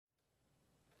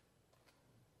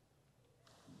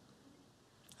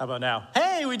How about now?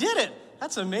 Hey, we did it.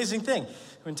 That's an amazing thing.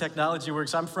 When technology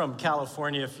works, I'm from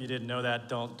California. If you didn't know that,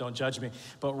 don't judge me.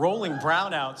 But rolling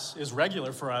brownouts is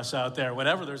regular for us out there.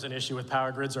 Whenever there's an issue with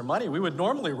power grids or money, we would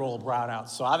normally roll brownouts.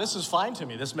 So this is fine to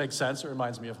me. This makes sense. It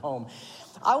reminds me of home.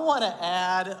 I want to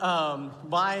add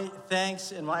my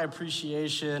thanks and my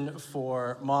appreciation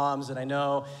for moms. And I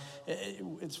know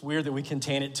it's weird that we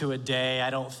contain it to a day. I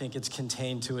don't think it's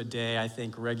contained to a day. I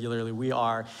think regularly we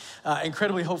are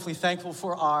incredibly, hopefully thankful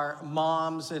for our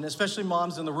moms, and especially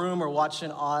moms in the room or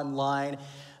watching online.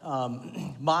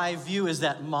 My view is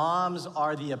that moms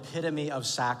are the epitome of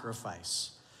sacrifice.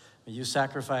 You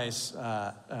sacrifice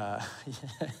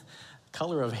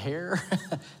color of hair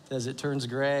as it turns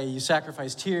gray. You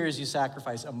sacrifice tears, you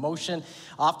sacrifice emotion.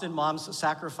 Often moms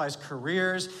sacrifice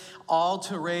careers, all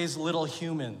to raise little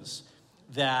humans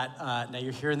that, now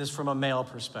you're hearing this from a male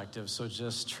perspective, so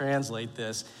just translate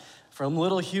this, from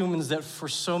little humans that for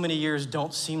so many years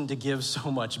don't seem to give so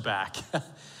much back. And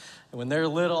when they're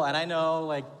little, and I know,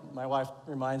 like, my wife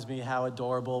reminds me how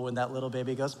adorable when that little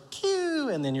baby goes, pew,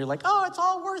 and then you're like, oh, it's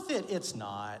all worth it. It's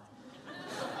not.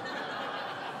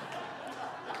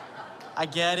 I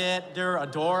get it, they're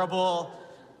adorable,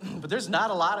 but there's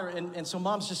not a lot of, and so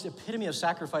mom's just epitome of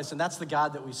sacrifice, and that's the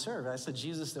God that we serve. I said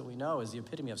Jesus that we know is the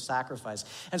epitome of sacrifice.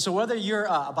 And so whether you're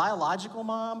a biological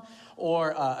mom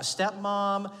or a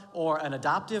stepmom or an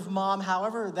adoptive mom,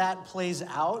 however that plays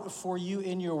out for you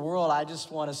in your world, I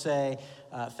just want to say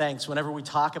thanks. Whenever we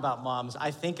talk about moms,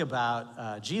 I think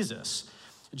about Jesus.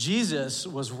 Jesus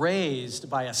was raised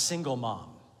by a single mom.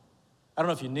 I don't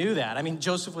know if you knew that. I mean,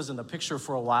 Joseph was in the picture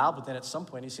for a while, but then at some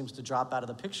point he seems to drop out of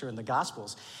the picture in the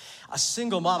Gospels. A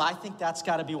single mom, I think that's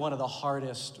got to be one of the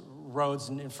hardest roads.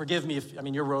 And forgive me if,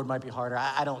 your road might be harder.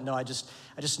 I don't know. I just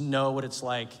know what it's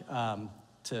like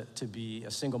to be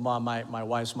a single mom. My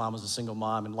wife's mom was a single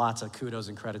mom, and lots of kudos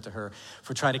and credit to her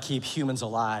for trying to keep humans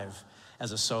alive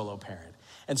as a solo parent.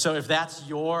 And so if that's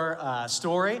your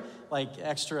story, like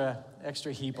extra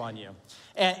heap on you.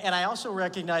 And I also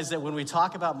recognize that when we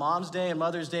talk about Mom's Day and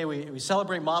Mother's Day, we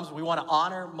celebrate moms, we want to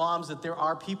honor moms, that there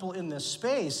are people in this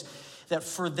space that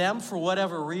for them, for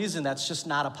whatever reason, that's just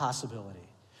not a possibility.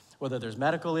 Whether there's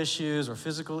medical issues or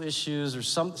physical issues or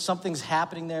something's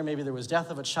happening there, maybe there was death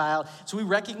of a child. So we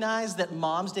recognize that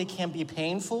Mom's Day can be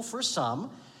painful for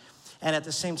some, and at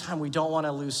the same time, we don't want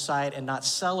to lose sight and not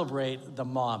celebrate the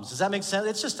moms. Does that make sense?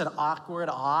 It's just an awkward,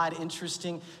 odd,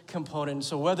 interesting component.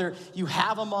 So whether you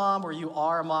have a mom or you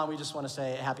are a mom, we just want to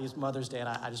say Happy Mother's Day, and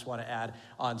I just want to add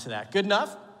on to that. Good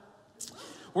enough?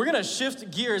 We're going to shift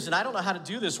gears, and I don't know how to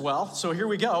do this well, so here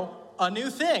we go. A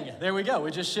new thing. There we go. We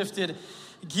just shifted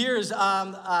gears.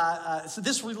 So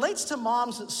this relates to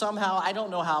moms somehow. I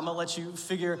don't know how. I'm going to let you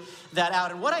figure that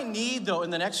out. And what I need, though, in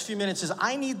the next few minutes is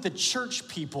I need the church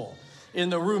people in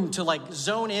the room to like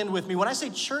zone in with me. When I say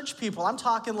church people, I'm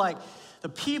talking like the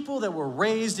people that were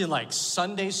raised in like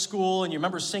Sunday school, and you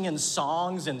remember singing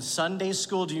songs in Sunday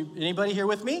school. Anybody here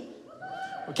with me?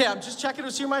 Okay, I'm just checking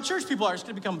to see who my church people are. It's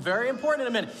going to become very important in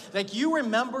a minute. Like, you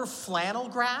remember flannel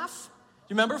graph?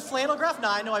 You remember flannel graph?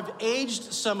 Now, I know I've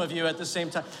aged some of you at the same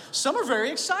time. Some are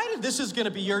very excited. This is going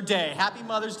to be your day. Happy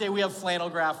Mother's Day. We have flannel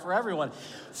graph for everyone.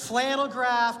 Flannel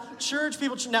graph, church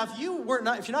people. Now, if you're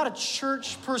not a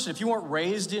church person, if you weren't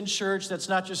raised in church, that's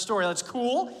not your story. That's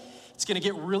cool. It's going to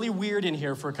get really weird in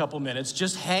here for a couple minutes.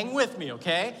 Just hang with me,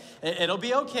 okay? It'll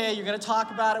be okay. You're going to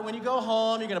talk about it when you go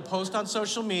home. You're going to post on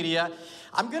social media.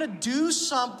 I'm going to do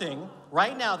something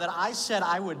right now that I said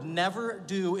I would never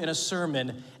do in a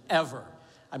sermon ever.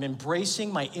 I'm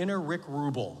embracing my inner Rick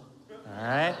Rubel, all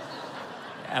right?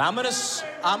 And I'm gonna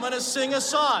sing a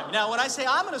song. Now, when I say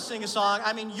I'm gonna sing a song,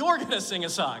 I mean you're gonna sing a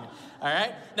song, all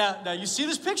right? Now you see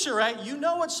this picture, right? You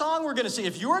know what song we're gonna sing.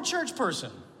 If you're a church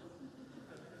person,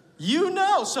 you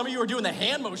know. Some of you are doing the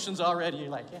hand motions already. You're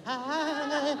like,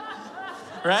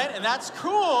 right? And that's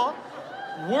cool.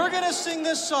 We're going to sing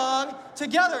this song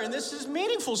together, and this is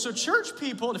meaningful. So church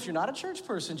people, and if you're not a church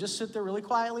person, just sit there really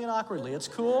quietly and awkwardly. It's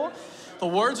cool. The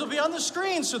words will be on the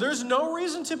screen, so there's no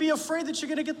reason to be afraid that you're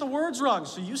going to get the words wrong.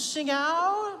 So you sing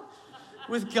out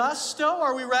with gusto.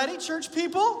 Are we ready, church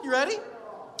people? You ready?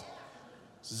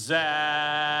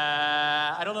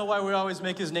 I don't know why we always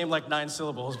make his name like 9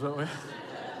 syllables, but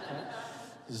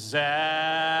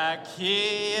Zacchaeus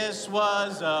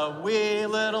was a wee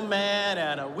little man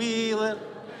and a wee little...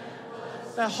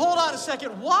 Now, hold on a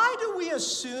second. Why do we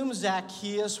assume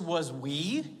Zacchaeus was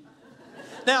wee?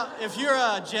 Now, if you're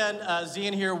a Gen Z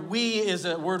in here, wee is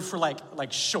a word for like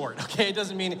short, okay? It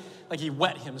doesn't mean like he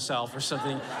wet himself or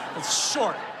something. It's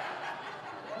short.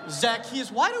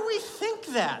 Zacchaeus, why do we think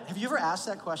that? Have you ever asked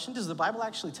that question? Does the Bible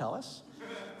actually tell us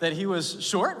That he was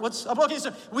short? Okay,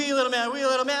 so wee little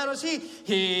man was he.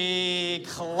 He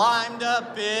climbed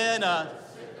up in a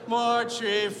more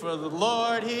tree for the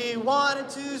Lord he wanted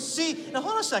to see. Now,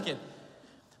 hold on a second.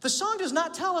 The song does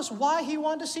not tell us why he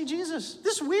wanted to see Jesus.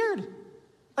 This is weird.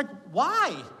 Like,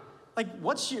 why? Like,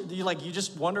 you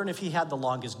just wondering if he had the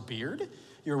longest beard?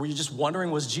 Were you just wondering,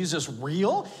 was Jesus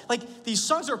real? Like, these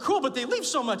songs are cool, but they leave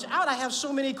so much out. I have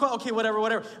so many, okay,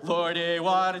 whatever. Lord, he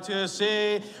wanted to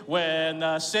see when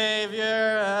the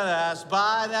Savior passed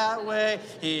by that way.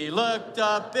 He looked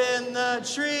up in the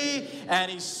tree and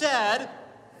he said,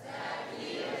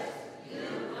 Zacchaeus, you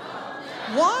come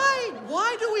down.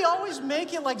 Why do we always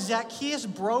make it like Zacchaeus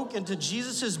broke into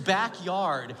Jesus'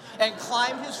 backyard and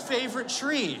climbed his favorite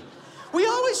tree? We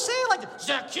always say it like,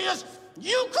 Zacchaeus,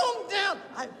 you come down.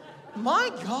 My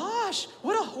gosh,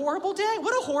 what a horrible day.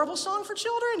 What a horrible song for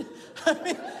children. I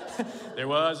mean, there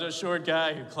was a short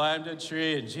guy who climbed a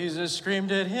tree and Jesus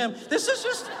screamed at him.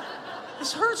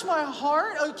 This hurts my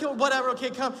heart. Okay, whatever, okay,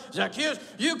 come. Zacchaeus,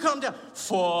 you come down.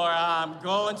 For I'm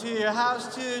going to your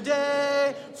house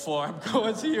today.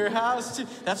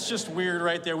 That's just weird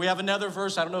right there. We have another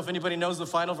verse. I don't know if anybody knows the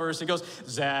final verse. It goes,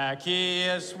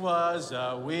 Zacchaeus was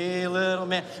a wee little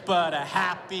man, but a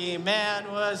happy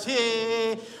man was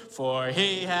he. For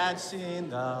he had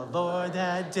seen the Lord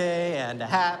that day, and a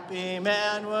happy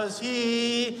man was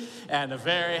he. And a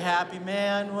very happy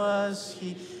man was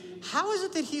he. How is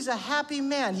it that he's a happy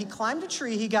man? He climbed a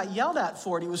tree, he got yelled at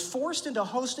for it, he was forced into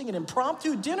hosting an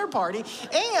impromptu dinner party,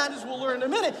 and, as we'll learn in a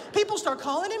minute, people start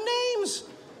calling him names.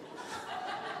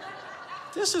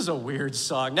 This is a weird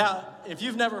song. Now, if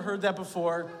you've never heard that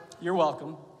before, you're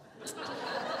welcome.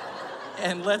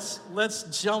 And let's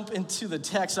jump into the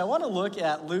text. I want to look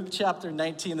at Luke chapter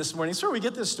 19 this morning. It's where we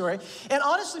get this story. And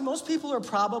honestly, most people are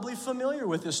probably familiar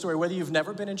with this story, whether you've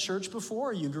never been in church before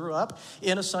or you grew up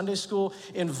in a Sunday school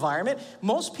environment.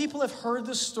 Most people have heard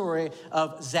the story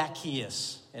of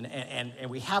Zacchaeus. And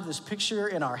we have this picture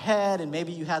in our head, and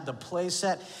maybe you had the play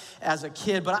set as a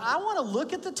kid. But I want to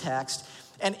look at the text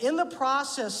and in the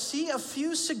process see a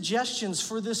few suggestions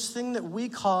for this thing that we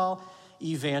call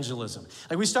evangelism.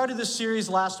 Like, we started this series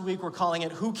last week, we're calling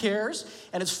it Who Cares?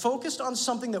 And it's focused on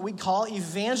something that we call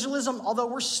evangelism, although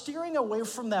we're steering away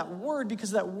from that word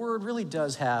because that word really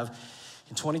does have,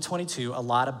 in 2022, a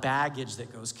lot of baggage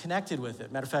that goes connected with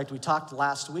it. Matter of fact, we talked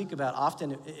last week about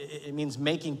often it means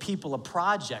making people a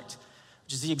project,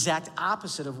 which is the exact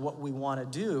opposite of what we want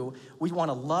to do. We want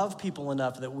to love people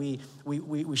enough that we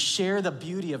share the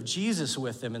beauty of Jesus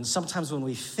with them. And sometimes when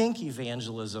we think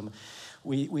evangelism,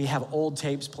 we have old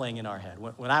tapes playing in our head.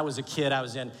 When I was a kid, I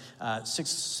was in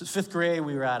fifth grade.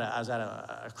 I was at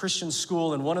a Christian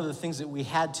school, and one of the things that we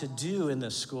had to do in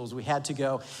this school is we had to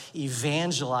go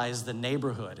evangelize the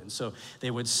neighborhood. And so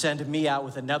they would send me out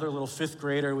with another little fifth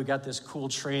grader. We got this cool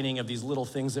training of these little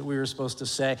things that we were supposed to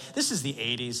say. This is the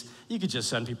 80s. You could just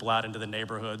send people out into the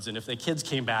neighborhoods, and if the kids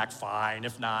came back, fine.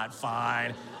 If not,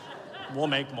 fine. We'll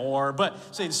make more. But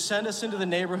so they'd send us into the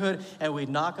neighborhood and we'd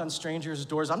knock on strangers'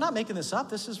 doors. I'm not making this up.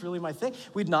 This is really my thing.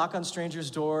 We'd knock on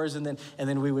strangers' doors and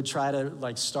then we would try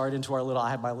to start into I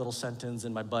had my little sentence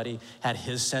and my buddy had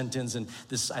his sentence. And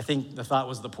this, I think the thought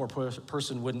was the poor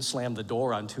person wouldn't slam the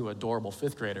door on two adorable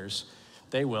fifth graders.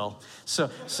 They will.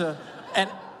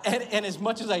 And as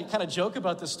much as I kind of joke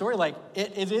about this story,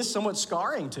 it is somewhat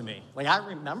scarring to me. I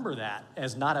remember that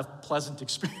as not a pleasant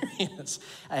experience.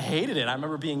 I hated it. I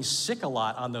remember being sick a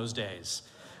lot on those days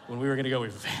when we were going to go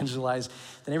evangelize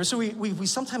the neighbors. So we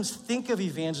sometimes think of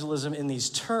evangelism in these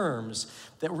terms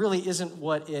that really isn't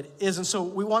what it is. And so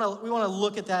we want to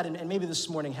look at that and maybe this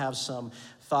morning have some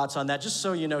thoughts on that. Just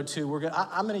so you know, too,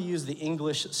 I'm going to use the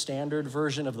English Standard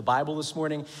Version of the Bible this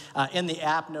morning. In the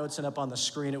app notes and up on the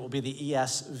screen, it will be the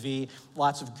ESV.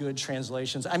 Lots of good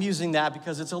translations. I'm using that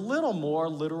because it's a little more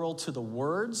literal to the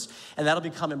words, and that'll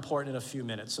become important in a few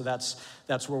minutes. So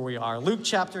that's where we are. Luke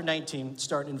chapter 19,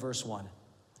 starting in verse 1.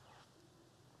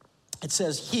 It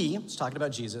says, it's talking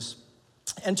about Jesus,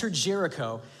 entered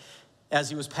Jericho as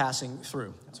he was passing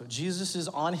through. So Jesus is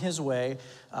on his way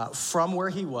from where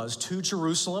he was to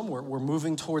Jerusalem. We're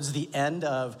moving towards the end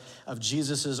of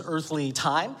Jesus' earthly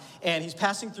time. And he's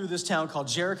passing through this town called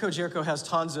Jericho. Jericho has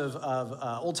tons of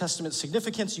Old Testament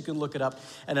significance. You can look it up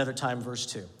another time, verse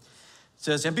 2. It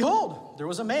says, and behold, there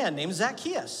was a man named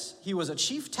Zacchaeus. He was a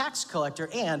chief tax collector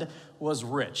and was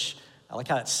rich. I like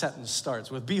how that sentence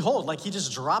starts with behold, like he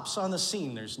just drops on the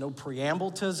scene. There's no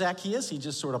preamble to Zacchaeus. He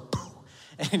just sort of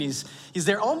and he's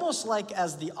there almost like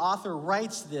as the author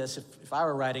writes this, if I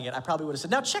were writing it, I probably would have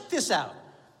said, now check this out.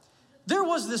 There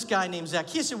was this guy named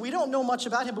Zacchaeus, and we don't know much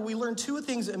about him, but we learn two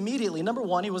things immediately. Number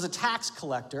one, he was a tax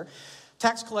collector.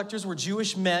 Tax collectors were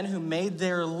Jewish men who made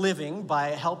their living by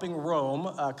helping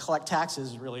Rome collect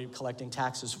taxes, really collecting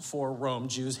taxes for Rome.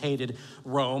 Jews hated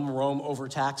Rome. Rome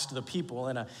overtaxed the people,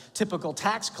 and a typical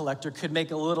tax collector could make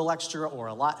a little extra or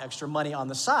a lot extra money on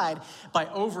the side by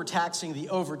overtaxing the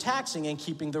overtaxing and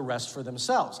keeping the rest for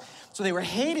themselves. So they were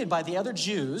hated by the other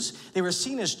Jews. They were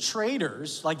seen as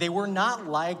traitors, like they were not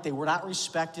liked, they were not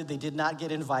respected, they did not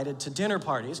get invited to dinner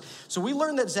parties. So we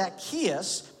learned that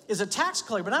Zacchaeus is a tax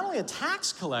collector, but not only a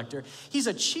tax collector, he's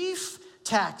a chief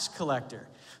tax collector.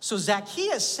 So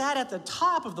Zacchaeus sat at the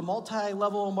top of the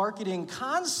multi-level marketing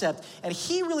concept, and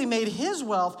he really made his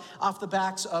wealth off the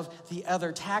backs of the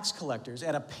other tax collectors.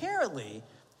 And apparently,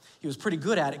 he was pretty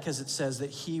good at it because it says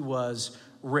that he was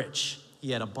rich.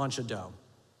 He had a bunch of dough.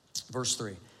 Verse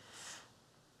 3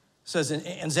 says,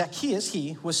 and Zacchaeus,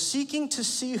 he was seeking to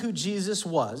see who Jesus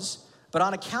was, but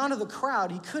on account of the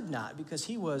crowd, he could not because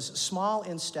he was small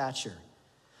in stature.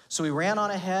 So he ran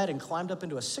on ahead and climbed up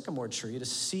into a sycamore tree to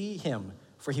see him,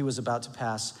 for he was about to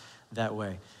pass that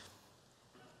way.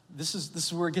 This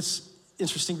is where it gets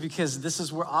interesting, because this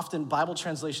is where often Bible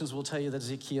translations will tell you that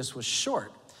Zacchaeus was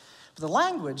short. But the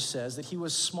language says that he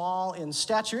was small in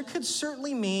stature. It could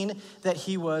certainly mean that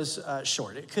he was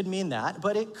short. It could mean that,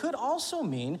 but it could also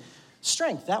mean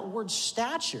strength. That word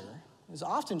stature is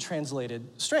often translated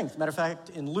strength. Matter of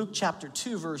fact, in Luke chapter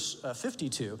 2, verse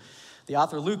 52, the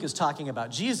author Luke is talking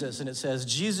about Jesus, and it says,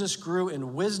 Jesus grew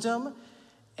in wisdom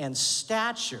and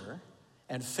stature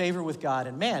and favor with God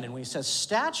and man. And when he says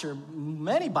stature,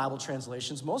 many Bible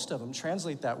translations, most of them,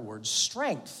 translate that word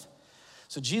strength.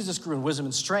 So Jesus grew in wisdom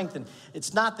and strength, and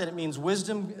it's not that it means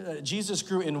wisdom. Jesus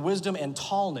grew in wisdom and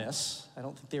tallness. I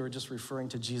don't think they were just referring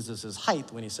to Jesus'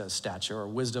 height when he says stature or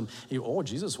wisdom.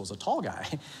 Jesus was a tall guy,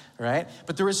 right?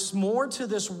 But there is more to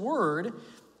this word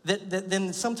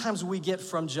than sometimes we get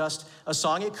from just a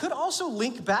song. It could also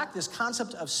link back, this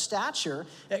concept of stature,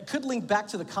 it could link back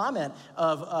to the comment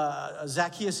of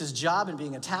Zacchaeus' job in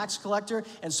being a tax collector.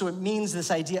 And so it means this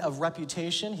idea of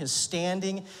reputation, his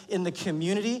standing in the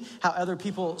community, how other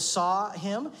people saw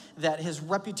him, that his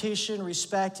reputation,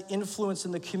 respect, influence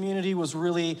in the community was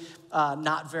really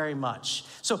not very much.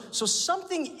 So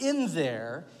something in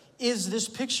there is this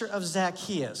picture of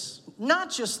Zacchaeus.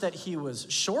 Not just that he was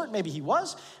short, maybe he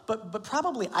was, but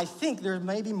probably I think there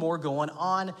may be more going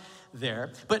on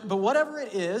there. But whatever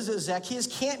it is, Zacchaeus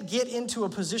can't get into a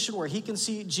position where he can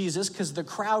see Jesus because the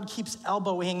crowd keeps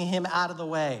elbowing him out of the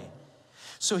way.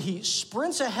 So he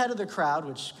sprints ahead of the crowd,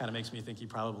 which kind of makes me think he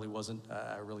probably wasn't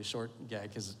a really short guy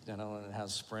because, it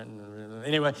has sprint.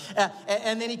 Anyway,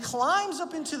 and then he climbs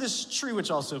up into this tree,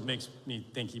 which also makes me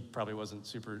think he probably wasn't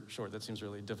super short. That seems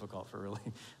really difficult for really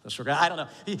a short guy. I don't know.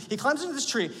 He climbs into this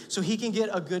tree so he can get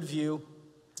a good view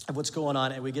of what's going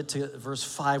on, and we get to verse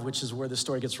 5, which is where the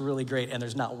story gets really great, and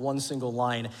there's not one single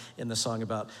line in the song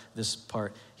about this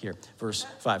part here. Verse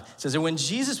 5 it says, and when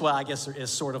Jesus, well, I guess there is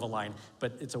sort of a line,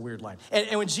 but it's a weird line.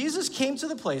 And when Jesus came to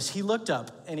the place, he looked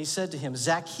up, and he said to him,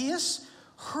 Zacchaeus,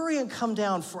 hurry and come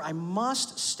down, for I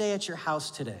must stay at your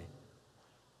house today.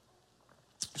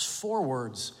 There's four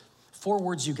words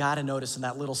you got to notice in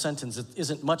that little sentence. It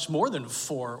isn't much more than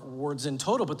 4 words in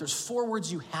total, but there's 4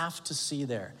 words you have to see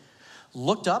there.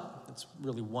 Looked up, that's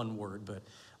really one word, but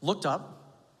looked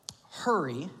up,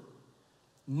 hurry,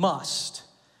 must,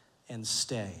 and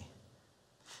stay.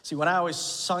 See, when I always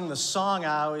sung the song,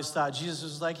 I always thought Jesus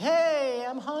was like, hey,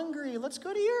 I'm hungry, let's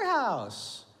go to your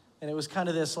house. And it was kind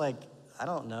of this like, I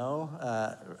don't know,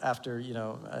 after,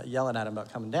 yelling at him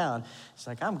about coming down, it's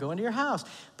like, I'm going to your house.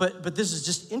 But this is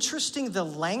just interesting, the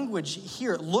language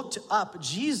here. Looked up,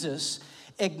 Jesus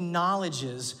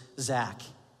acknowledges Zach.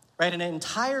 Right, an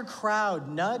entire crowd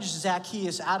nudged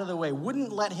Zacchaeus out of the way,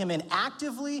 wouldn't let him in,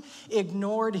 actively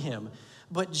ignored him.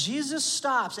 But Jesus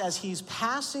stops as he's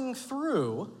passing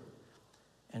through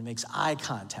and makes eye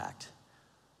contact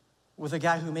with a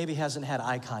guy who maybe hasn't had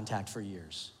eye contact for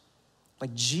years.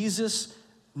 Like Jesus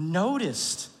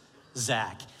noticed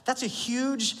Zach. That's a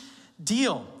huge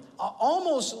deal.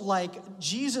 Almost like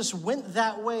Jesus went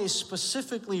that way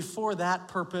specifically for that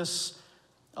purpose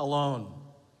alone.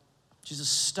 Jesus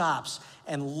stops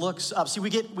and looks up. See,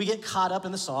 we get caught up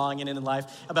in the song and in life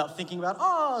about thinking about,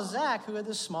 Zach, who had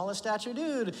this smallest stature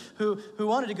dude who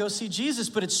wanted to go see Jesus.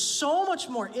 But it's so much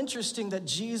more interesting that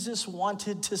Jesus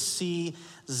wanted to see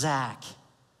Zach.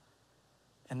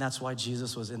 And that's why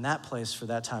Jesus was in that place for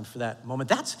that time, for that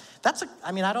moment.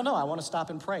 I don't know. I want to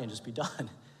stop and pray and just be done.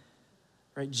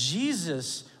 Right?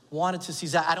 Jesus wanted to see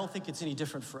Zach. I don't think it's any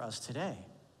different for us today.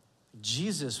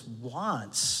 Jesus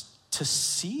wants to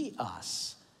see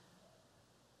us.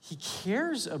 He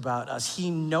cares about us.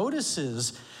 He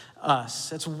notices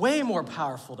us. It's way more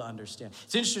powerful to understand.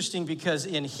 It's interesting because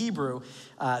in Hebrew,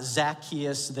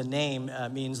 Zacchaeus, the name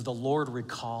means the Lord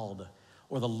recalled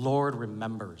or the Lord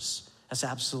remembers. That's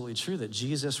absolutely true that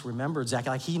Jesus remembered Zacchaeus,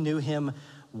 like he knew him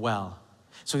well.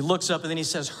 So he looks up and then he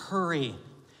says, hurry,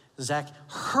 Zach,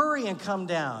 hurry and come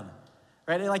down.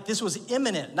 Right? Like this was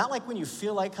imminent, not like when you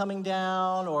feel like coming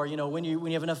down or, when you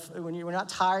have enough, when you're not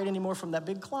tired anymore from that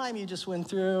big climb you just went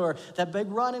through or that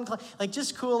big run and climb. Like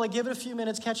just cool, like give it a few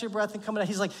minutes, catch your breath and come down.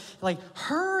 He's like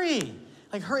hurry,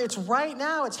 hurry. It's right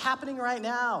now. It's happening right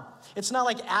now. It's not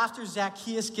like after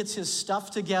Zacchaeus gets his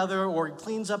stuff together or he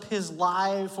cleans up his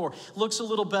life or looks a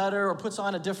little better or puts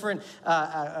on a different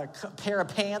a pair of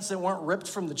pants that weren't ripped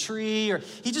from the tree, or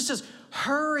he just says,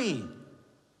 hurry.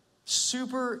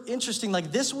 Super interesting.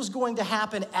 Like this was going to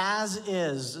happen as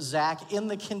is, Zach, in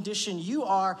the condition you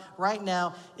are right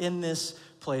now in this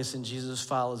place. And Jesus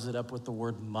follows it up with the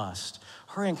word must.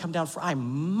 Hurry and come down, for I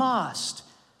must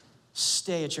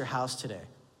stay at your house today.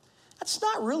 That's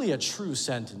not really a true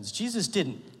sentence. Jesus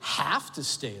didn't have to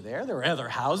stay there. There were other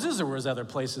houses. There was other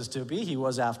places to be. He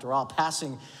was, after all,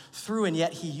 passing through, and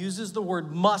yet he uses the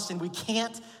word must, and we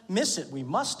can't miss it. We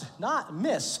must not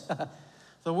miss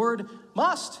the word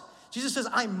must. Jesus says,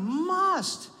 I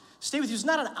must stay with you. It's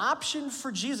not an option for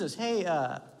Jesus. Hey,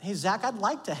 Zach, I'd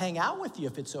like to hang out with you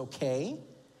if it's okay.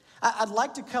 I'd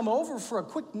like to come over for a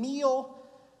quick meal.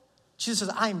 Jesus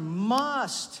says, I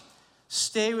must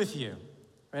stay with you.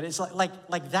 Right? It's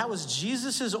like that was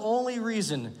Jesus' only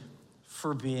reason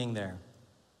for being there.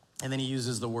 And then he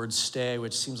uses the word stay,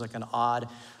 which seems like an odd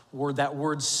word. That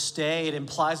word stay, it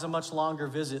implies a much longer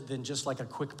visit than just like a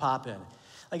quick pop in.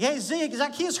 Like, hey,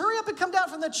 Zacchaeus, hurry up and come down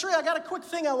from the tree. I got a quick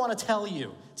thing I want to tell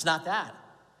you. It's not that.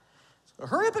 So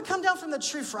hurry up and come down from the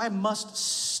tree, for I must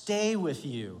stay with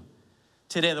you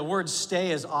today. The word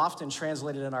stay is often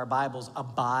translated in our Bibles,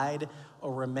 abide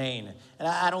or remain. And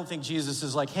I don't think Jesus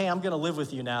is like, hey, I'm going to live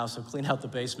with you now, so clean out the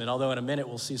basement. Although in a minute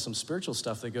we'll see some spiritual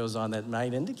stuff that goes on that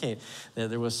might indicate that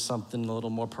there was something a little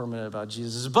more permanent about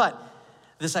Jesus. But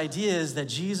this idea is that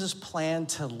Jesus planned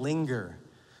to linger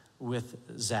with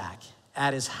Zach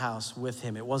at his house with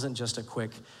him. It wasn't just a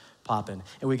quick pop-in.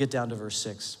 And we get down to verse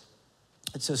 6.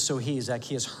 It says, so he,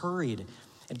 Zacchaeus, hurried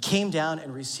and came down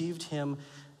and received him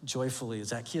joyfully.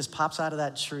 Zacchaeus pops out of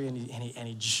that tree and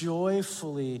he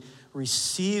joyfully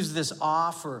receives this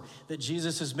offer that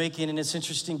Jesus is making. And it's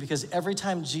interesting because every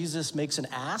time Jesus makes an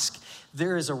ask,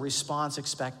 there is a response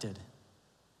expected.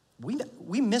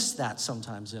 We miss that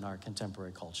sometimes in our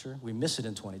contemporary culture. We miss it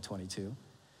in 2022.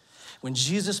 When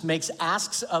Jesus makes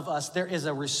asks of us, there is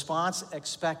a response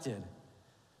expected.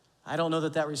 I don't know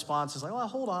that response is like, well,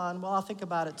 hold on. Well, I'll think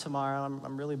about it tomorrow.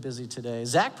 I'm really busy today.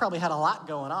 Zach probably had a lot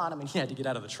going on. I mean, he had to get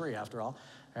out of the tree after all,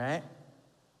 right?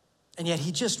 And yet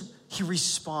he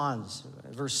responds.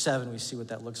 Verse 7, we see what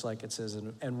that looks like. It says,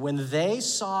 and when they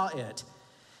saw it,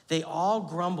 they all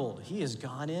grumbled. He has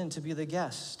gone in to be the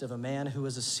guest of a man who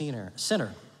is a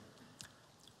sinner.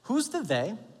 Who's the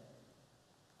they?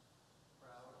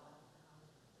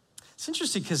 It's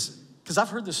interesting because I've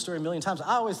heard this story a million times.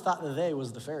 I always thought that they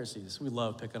was the Pharisees. We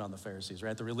love picking on the Pharisees,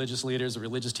 right? The religious leaders, the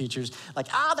religious teachers, like,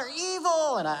 they're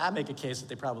evil. And I make a case that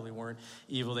they probably weren't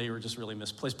evil. They were just really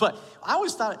misplaced. But I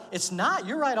always thought, it's not.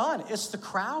 You're right on. It's the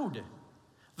crowd.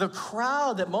 The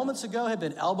crowd that moments ago had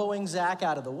been elbowing Zach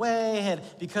out of the way, had,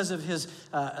 because of his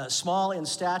small in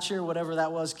stature, whatever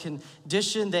that was,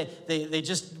 condition, they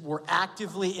just were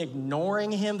actively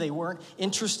ignoring him. They weren't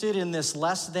interested in this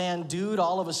less than dude.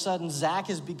 All of a sudden, Zach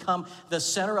has become the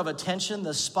center of attention,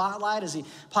 the spotlight, as he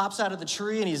pops out of the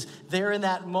tree, and he's there in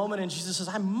that moment, and Jesus says,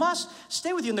 I must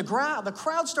stay with you. And the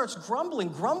crowd starts grumbling.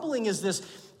 Grumbling is this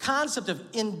concept of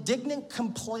indignant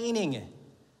complaining.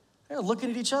 They're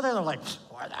looking at each other and they're like,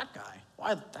 why that guy?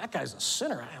 Why that guy's a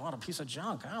sinner? I want a piece of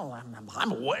junk.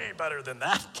 I'm way better than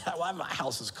that guy. Why my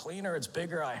house is cleaner, it's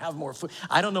bigger, I have more food.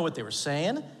 I don't know what they were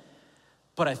saying,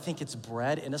 but I think it's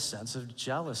bred in a sense of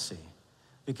jealousy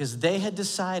because they had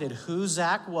decided who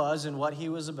Zach was and what he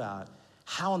was about.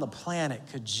 How on the planet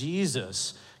could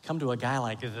Jesus come to a guy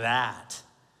like that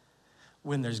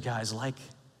when there's guys like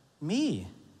me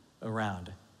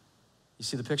around? You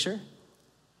see the picture?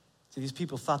 See, these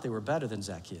people thought they were better than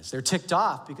Zacchaeus. They're ticked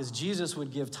off because Jesus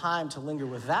would give time to linger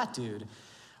with that dude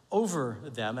over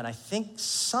them. And I think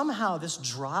somehow this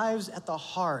drives at the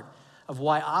heart of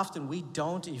why often we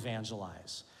don't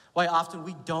evangelize, why often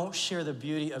we don't share the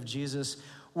beauty of Jesus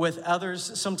with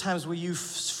others. Sometimes we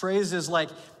use phrases like,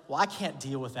 well, I can't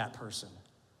deal with that person.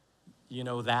 You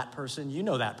know that person, you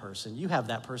know that person. You have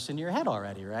that person in your head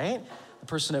already, right? The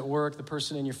person at work, the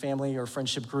person in your family or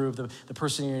friendship group, the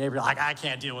person in your neighborhood, like, I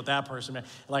can't deal with that person, man.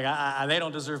 Like, they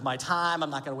don't deserve my time. I'm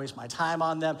not going to waste my time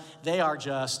on them. They are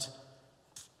just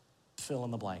fill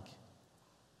in the blank.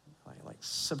 Like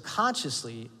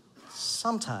subconsciously,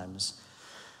 sometimes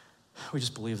we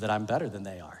just believe that I'm better than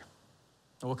they are.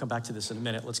 And we'll come back to this in a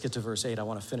minute. Let's get to verse 8. I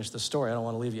want to finish the story. I don't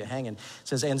want to leave you hanging. It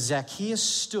says, and Zacchaeus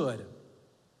stood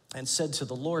and said to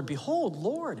the Lord, behold,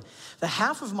 Lord, the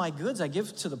half of my goods I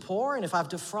give to the poor, and if I've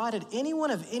defrauded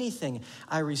anyone of anything,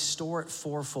 I restore it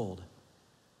fourfold.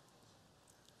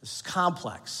 This is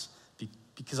complex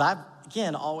because I've,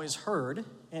 again, always heard,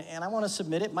 and I want to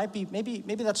submit it, maybe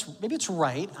it's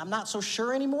right. I'm not so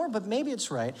sure anymore, but maybe it's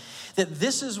right, that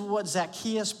this is what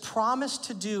Zacchaeus promised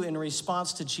to do in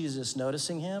response to Jesus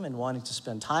noticing him and wanting to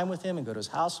spend time with him and go to his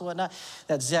house and whatnot,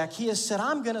 that Zacchaeus said,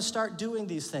 I'm going to start doing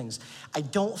these things. I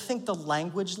don't think the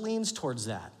language leans towards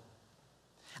that.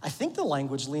 I think the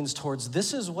language leans towards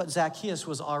this is what Zacchaeus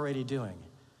was already doing.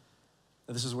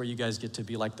 Now, this is where you guys get to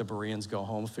be like the Bereans, go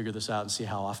home, figure this out, and see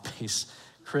how off base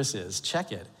Chris is.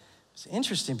 Check it. It's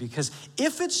interesting because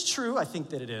if it's true, I think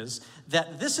that it is,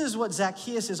 that this is what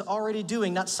Zacchaeus is already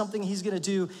doing, not something he's going to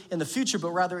do in the future,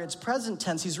 but rather it's present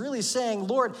tense. He's really saying,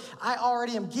 Lord, I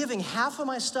already am giving half of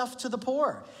my stuff to the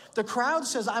poor. The crowd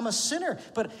says I'm a sinner,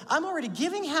 but I'm already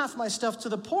giving half my stuff to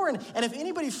the poor. And if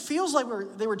anybody feels like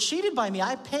they were cheated by me,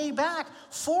 I pay back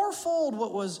fourfold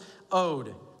what was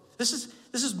owed. This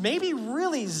is maybe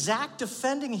really Zach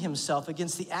defending himself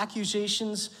against the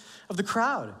accusations of the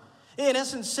crowd. In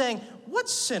essence, saying, what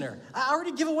sinner? I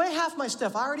already give away half my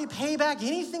stuff. I already pay back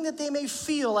anything that they may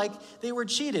feel like they were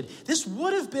cheated. This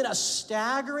would have been a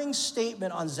staggering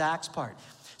statement on Zach's part.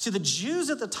 See, the Jews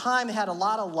at the time had a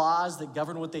lot of laws that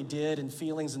governed what they did and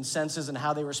feelings and senses and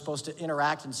how they were supposed to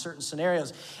interact in certain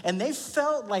scenarios. And they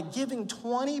felt like giving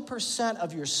 20%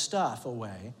 of your stuff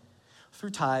away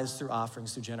through tithes, through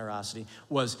offerings, through generosity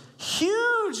was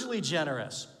hugely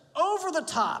generous. Over the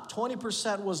top,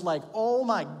 20% was like, oh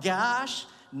my gosh,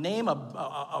 name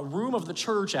a room of the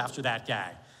church after that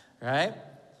guy, right?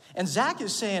 And Zach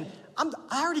is saying, I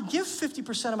already give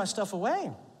 50% of my stuff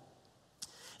away.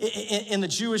 In the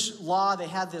Jewish law, they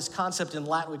had this concept in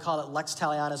Latin, we call it lex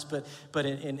talionis, but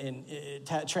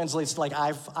it translates to like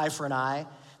eye for an eye.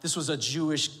 This was a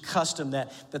Jewish custom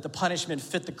that the punishment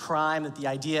fit the crime, that the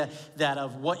idea that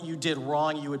of what you did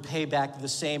wrong, you would pay back the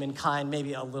same in kind,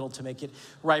 maybe a little to make it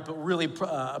right, but really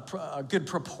a good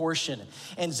proportion.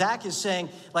 And Zach is saying,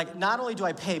 like, not only do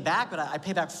I pay back, but I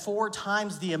pay back 4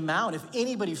 times the amount if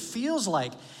anybody feels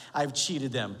like I've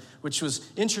cheated them, which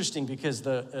was interesting because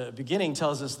the beginning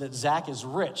tells us that Zach is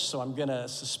rich, so I'm going to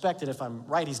suspect that if I'm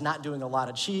right, he's not doing a lot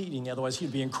of cheating, otherwise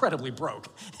he'd be incredibly broke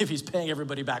if he's paying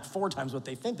everybody back 4 times what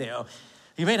they think they owe.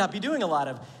 He may not be doing a lot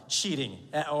of cheating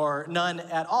or none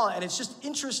at all, and it's just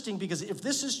interesting because if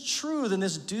this is true, then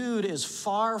this dude is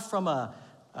far from a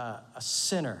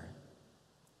sinner.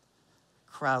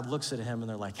 Crowd looks at him and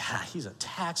they're like, he's a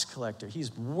tax collector.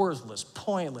 He's worthless,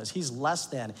 pointless. He's less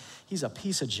than. He's a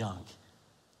piece of junk.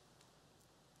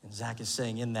 And Zach is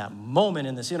saying in that moment,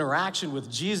 in this interaction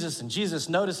with Jesus, and Jesus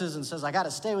notices and says, I got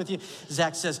to stay with you.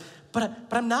 Zach says, but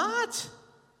I'm not.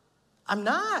 I'm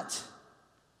not.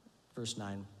 Verse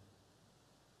 9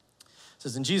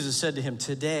 says, and Jesus said to him,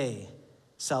 today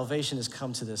salvation has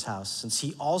come to this house, since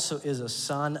he also is a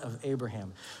son of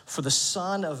Abraham. For the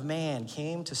Son of Man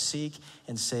came to seek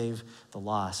and save the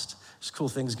lost. There's cool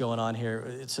things going on here.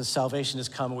 It says salvation has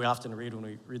come. We often read, when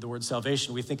we read the word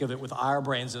salvation, we think of it with our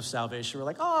brains of salvation. We're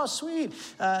like, oh, sweet.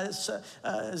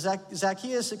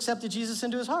 Zacchaeus accepted Jesus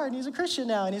into his heart, and he's a Christian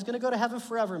now, and he's going to go to heaven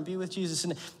forever and be with Jesus.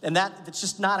 And that's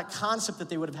just not a concept that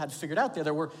they would have had figured out there.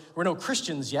 There were no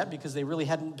Christians yet because they really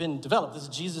hadn't been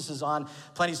developed. Jesus is on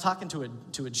planet. He's talking to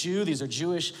a Jew. These are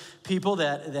Jewish people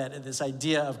that this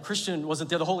idea of Christian wasn't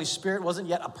there. The Holy Spirit wasn't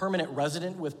yet a permanent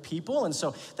resident with people, and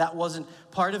so that wasn't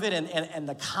part of it. And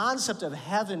the concept of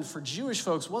heaven for Jewish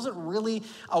folks wasn't really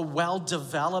a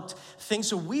well-developed thing.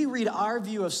 So we read our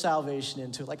view of salvation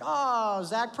into it, like, oh,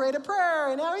 Zach prayed a prayer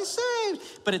and now he's saved.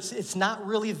 But it's not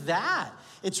really that.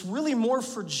 It's really more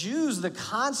for Jews. The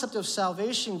concept of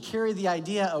salvation carried the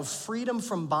idea of freedom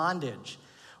from bondage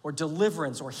or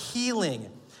deliverance or healing,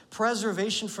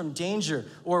 preservation from danger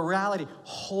or reality,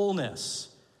 wholeness.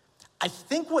 I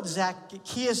think what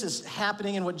Zacchaeus is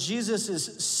happening and what Jesus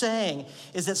is saying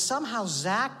is that somehow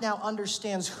Zach now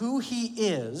understands who he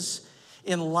is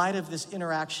in light of this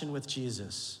interaction with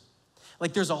Jesus.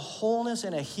 Like there's a wholeness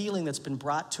and a healing that's been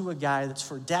brought to a guy that's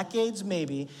for decades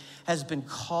maybe has been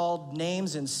called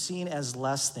names and seen as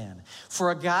less than. For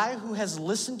a guy who has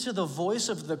listened to the voice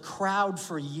of the crowd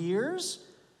for years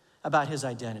about his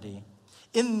identity,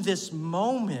 In this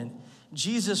moment,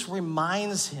 Jesus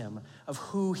reminds him of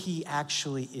who he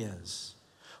actually is,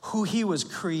 who he was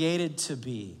created to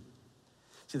be.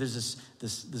 See, there's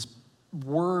this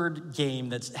word game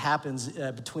that happens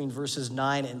between verses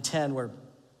 9 and 10 where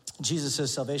Jesus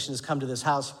says salvation has come to this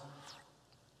house.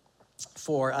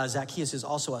 For Zacchaeus is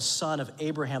also a son of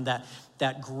Abraham.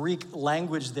 That Greek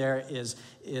language there is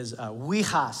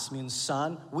wihas, means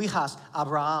son. Wihas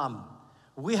Abraham.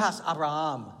 Wihas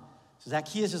Abraham.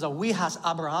 Zacchaeus is a wihas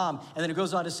Abraham. And then it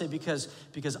goes on to say, because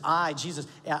I, Jesus,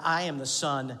 I am the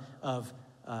son of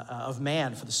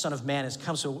man, for the son of man has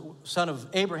come. So son of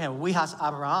Abraham, wihas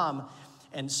Abraham,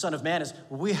 and son of man is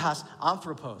wihas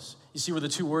anthropos. You see where the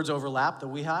two words overlap, the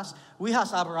wihas?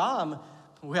 Wihas Abraham,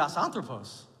 wihas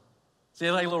anthropos. So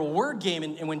they like a little word game,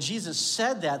 and when Jesus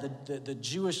said that, the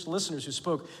Jewish listeners who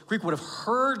spoke Greek would have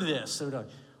heard this. They would have,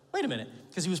 wait a minute,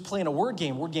 because he was playing a word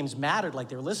game. Word games mattered, like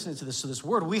they were listening to this. So this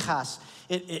word, wihas,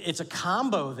 it's a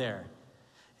combo there.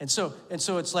 And so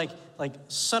it's like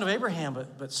son of Abraham,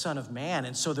 but son of man.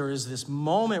 And so there is this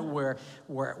moment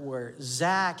where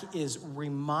Zach is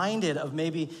reminded of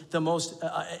maybe the most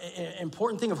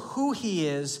important thing of who he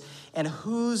is and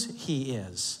whose he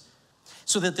is.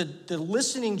 So that the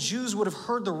listening Jews would have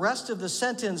heard the rest of the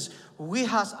sentence,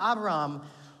 wihas Abraham,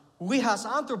 wihas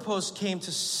anthropos, came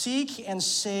to seek and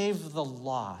save the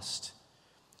lost.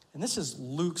 And this is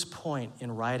Luke's point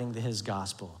in writing his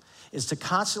gospel, is to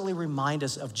constantly remind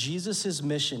us of Jesus'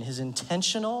 mission, his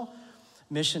intentional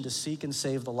mission to seek and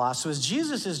save the lost. So as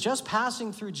Jesus is just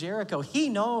passing through Jericho, he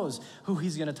knows who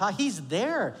he's going to talk. He's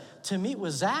there to meet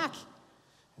with Zach.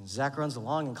 And Zach runs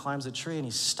along and climbs a tree, and he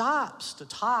stops to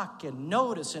talk and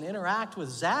notice and interact with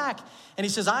Zach. And he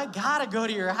says, I got to go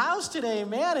to your house today,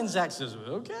 man. And Zach says,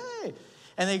 okay.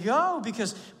 And they go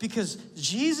because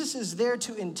Jesus is there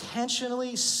to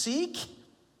intentionally seek.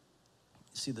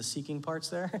 See the seeking parts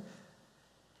there?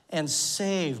 And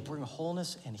save, bring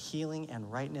wholeness and healing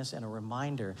and rightness and a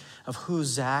reminder of who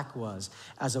Zach was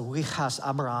as a wihas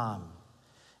Abraham.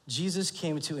 Jesus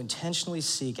came to intentionally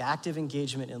seek active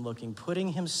engagement in looking, putting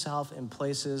himself in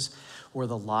places where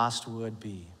the lost would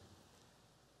be.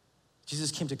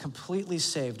 Jesus came to completely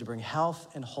save, to bring health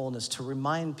and wholeness, to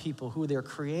remind people who they're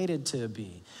created to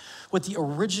be. What the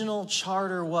original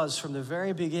charter was from the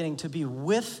very beginning, to be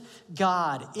with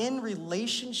God, in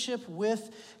relationship with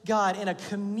God, in a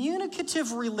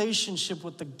communicative relationship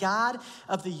with the God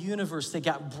of the universe. They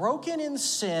got broken in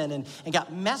sin and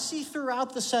got messy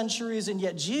throughout the centuries, and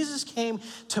yet Jesus came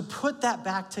to put that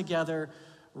back together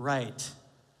right.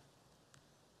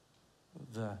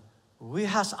 The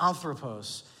wihas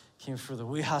anthropos came for the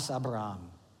wihas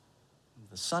Abraham.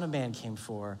 The Son of Man came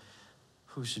for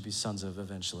who should be sons of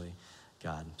eventually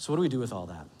God. So what do we do with all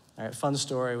that? All right, fun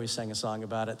story. We sang a song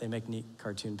about it. They make neat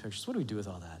cartoon pictures. What do we do with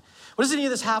all that? What does any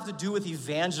of this have to do with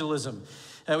evangelism?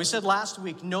 We said last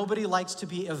week, nobody likes to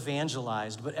be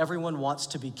evangelized, but everyone wants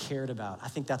to be cared about. I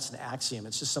think that's an axiom.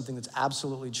 It's just something that's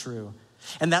absolutely true.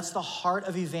 And that's the heart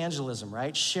of evangelism,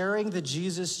 right? Sharing the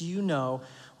Jesus you know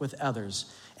with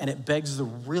others. And it begs the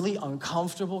really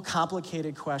uncomfortable,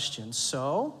 complicated question.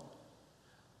 So,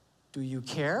 do you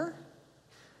care?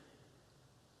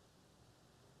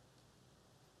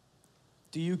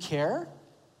 Do you care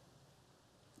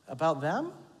about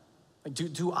them? Like,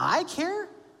 do I care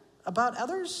about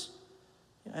others?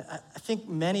 I think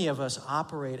many of us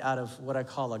operate out of what I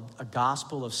call a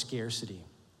gospel of scarcity.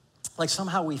 Like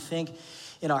somehow we think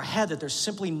in our head that there's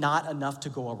simply not enough to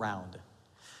go around,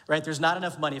 right? There's not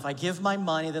enough money. If I give my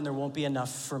money, then there won't be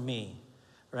enough for me,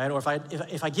 right? Or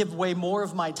if I give away more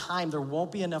of my time, there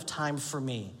won't be enough time for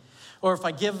me. Or if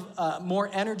I give more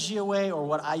energy away, or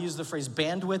what I use the phrase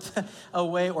bandwidth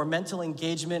away, or mental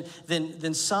engagement,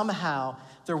 then somehow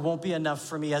there won't be enough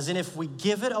for me. As in, if we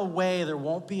give it away, there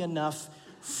won't be enough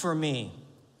for me.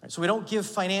 Right? So we don't give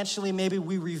financially, maybe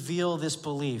we reveal this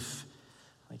belief.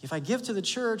 Like if I give to the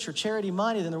church or charity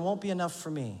money, then there won't be enough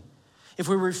for me. If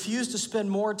we refuse to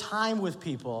spend more time with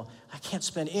people, I can't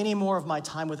spend any more of my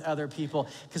time with other people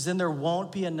because then there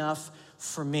won't be enough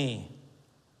for me.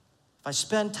 If I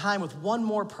spend time with one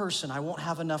more person, I won't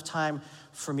have enough time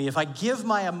for me. If I give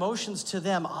my emotions to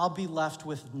them, I'll be left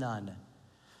with none.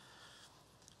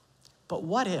 But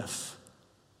what if?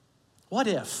 What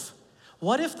if?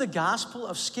 What if the gospel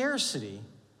of scarcity,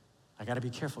 I got to be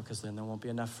careful because then there won't be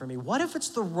enough for me. What if it's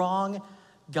the wrong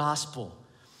gospel?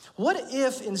 What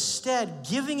if instead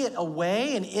giving it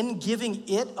away, and in giving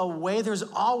it away, there's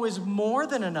always more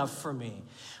than enough for me?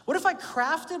 What if I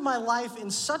crafted my life in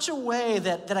such a way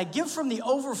that I give from the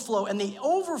overflow and the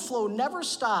overflow never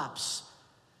stops?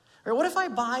 Or what if I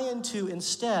buy into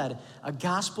instead a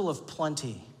gospel of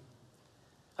plenty?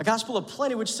 A gospel of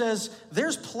plenty, which says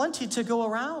there's plenty to go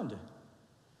around.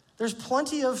 There's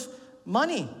plenty of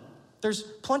money. There's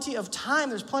plenty of time.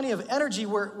 There's plenty of energy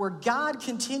where God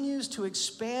continues to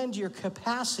expand your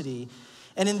capacity.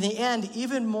 And in the end,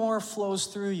 even more flows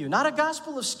through you. Not a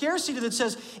gospel of scarcity that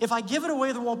says, if I give it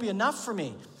away, there won't be enough for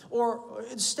me. Or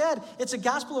instead, it's a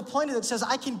gospel of plenty that says,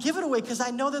 I can give it away because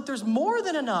I know that there's more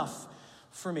than enough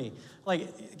for me.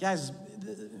 Like, guys,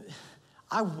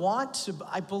 I want to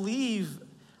believe,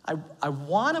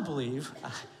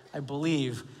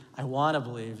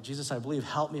 Jesus, I believe,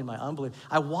 help me in my unbelief.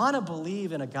 I want to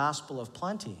believe in a gospel of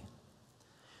plenty.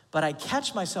 But I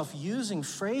catch myself using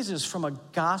phrases from a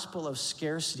gospel of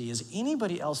scarcity. Is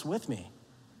anybody else with me?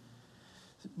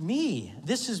 Me.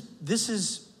 This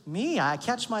is me. I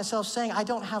catch myself saying, I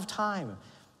don't have time.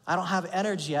 I don't have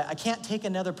energy. I can't take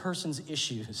another person's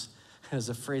issues. Is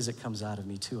a phrase that comes out of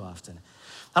me too often.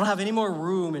 I don't have any more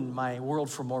room in my world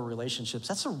for more relationships.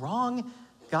 That's a wrong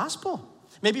gospel.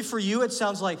 Maybe for you it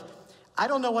sounds like, I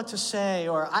don't know what to say,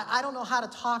 or I don't know how to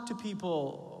talk to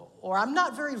people, or I'm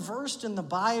not very versed in the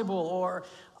Bible, or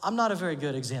I'm not a very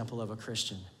good example of a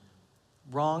Christian.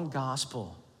 Wrong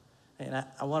gospel. And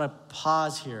I want to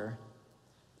pause here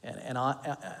and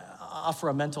offer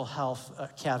a mental health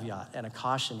caveat and a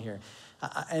caution here.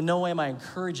 In no way am I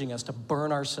encouraging us to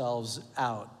burn ourselves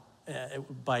out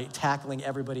by tackling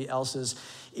everybody else's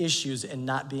issues and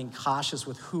not being cautious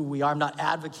with who we are. I'm not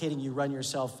advocating you run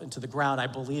yourself into the ground. I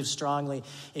believe strongly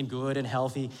in good and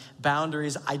healthy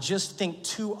boundaries. I just think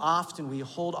too often we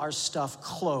hold our stuff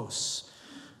close.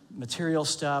 Material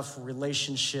stuff,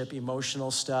 relationship,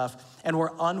 emotional stuff, and we're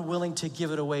unwilling to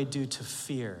give it away due to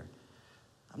fear.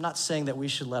 I'm not saying that we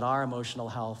should let our emotional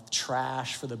health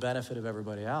trash for the benefit of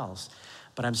everybody else,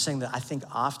 but I'm saying that I think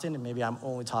often, and maybe I'm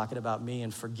only talking about me,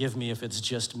 and forgive me if it's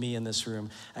just me in this room,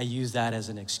 I use that as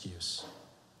an excuse.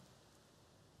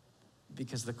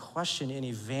 Because the question in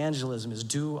evangelism is,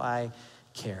 do I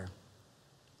care?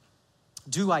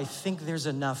 Do I think there's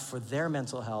enough for their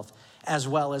mental health as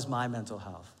well as my mental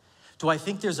health? Do I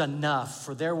think there's enough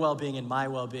for their well-being and my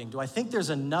well-being? Do I think there's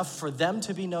enough for them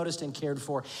to be noticed and cared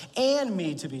for and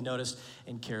me to be noticed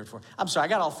and cared for? I'm sorry, I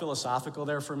got all philosophical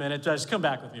there for a minute. Just come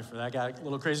back with me for that. I got a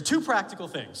little crazy. Two practical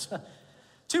things.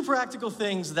 Two practical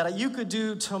things that you could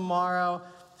do tomorrow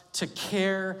to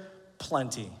care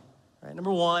plenty. Right? Number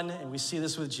one, and we see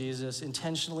this with Jesus,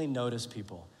 intentionally notice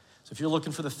people. So if you're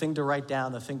looking for the thing to write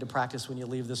down, the thing to practice when you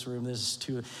leave this room, this is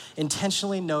to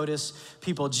intentionally notice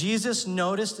people. Jesus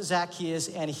noticed Zacchaeus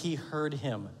and he heard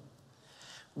him.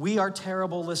 We are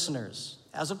terrible listeners.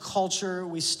 As a culture,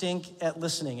 we stink at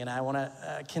listening, and I want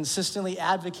to consistently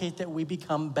advocate that we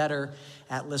become better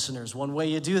at listeners. One way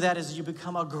you do that is you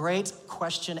become a great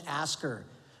question asker.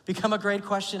 Become a great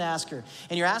question asker.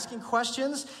 And you're asking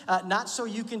questions, not so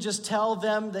you can just tell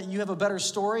them that you have a better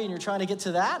story and you're trying to get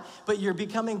to that, but you're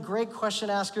becoming great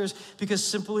question askers because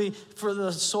simply for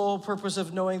the sole purpose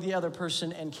of knowing the other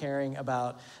person and caring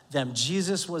about them.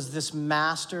 Jesus was this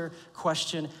master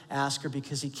question asker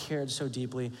because he cared so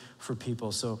deeply for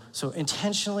people. So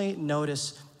intentionally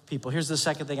notice people. Here's the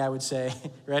second thing I would say.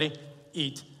 Ready?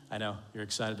 Eat. I know, you're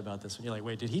excited about this one. You're like,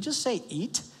 wait, did he just say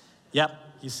eat? Yep,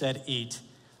 he said eat.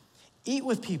 Eat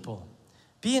with people.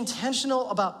 Be intentional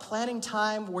about planning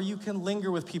time where you can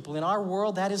linger with people. In our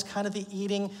world, that is kind of the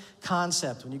eating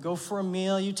concept. When you go for a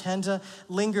meal, you tend to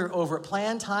linger over it.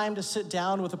 Plan time to sit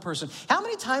down with a person. How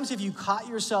many times have you caught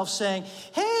yourself saying,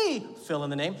 hey, fill in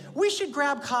the name, we should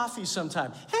grab coffee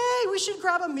sometime. Hey, we should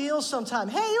grab a meal sometime.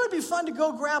 Hey, it would be fun to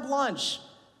go grab lunch.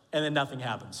 And then nothing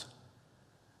happens.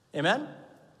 Amen?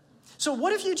 So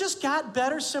what if you just got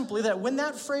better simply that when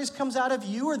that phrase comes out of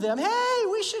you or them, hey,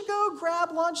 we should go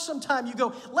grab lunch sometime, you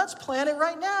go, let's plan it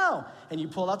right now. And you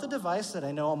pull out the device that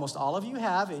I know almost all of you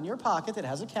have in your pocket that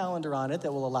has a calendar on it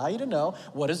that will allow you to know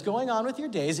what is going on with your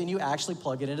days, and you actually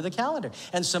plug it into the calendar.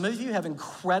 And some of you have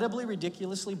incredibly,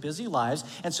 ridiculously busy lives,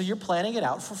 and so you're planning it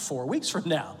out for 4 weeks from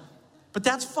now. But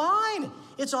that's fine.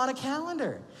 It's on a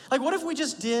calendar. Like, what if we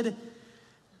just did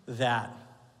that?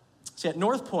 See, at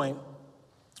North Point,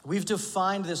 we've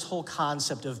defined this whole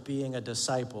concept of being a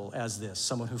disciple as this: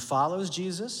 someone who follows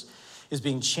Jesus, is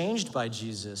being changed by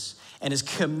Jesus, and is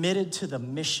committed to the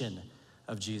mission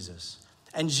of Jesus.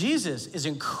 And Jesus is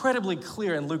incredibly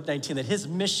clear in Luke 19 that his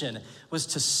mission was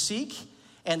to seek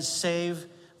and save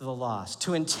the lost,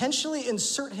 to intentionally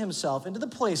insert himself into the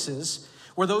places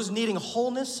where those needing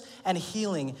wholeness and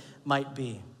healing might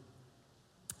be.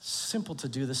 Simple to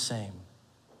do the same.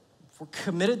 We're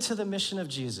committed to the mission of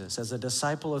Jesus as a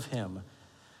disciple of him.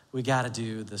 We got to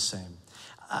do the same.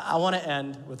 I want to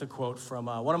end with a quote from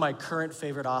one of my current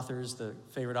favorite authors. The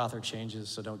favorite author changes,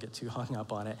 so don't get too hung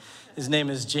up on it. His name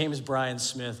is James Bryan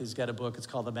Smith. He's got a book. It's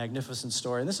called The Magnificent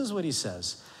Story. And this is what he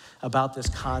says about this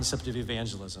concept of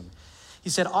evangelism. He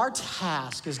said, our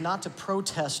task is not to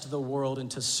protest the world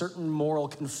into certain moral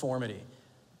conformity.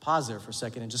 Pause there for a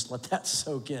second and just let that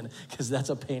soak in, because that's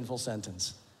a painful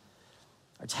sentence.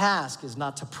 Our task is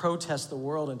not to protest the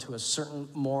world into a certain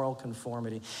moral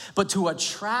conformity, but to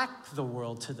attract the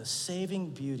world to the saving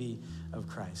beauty of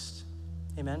Christ.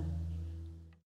 Amen?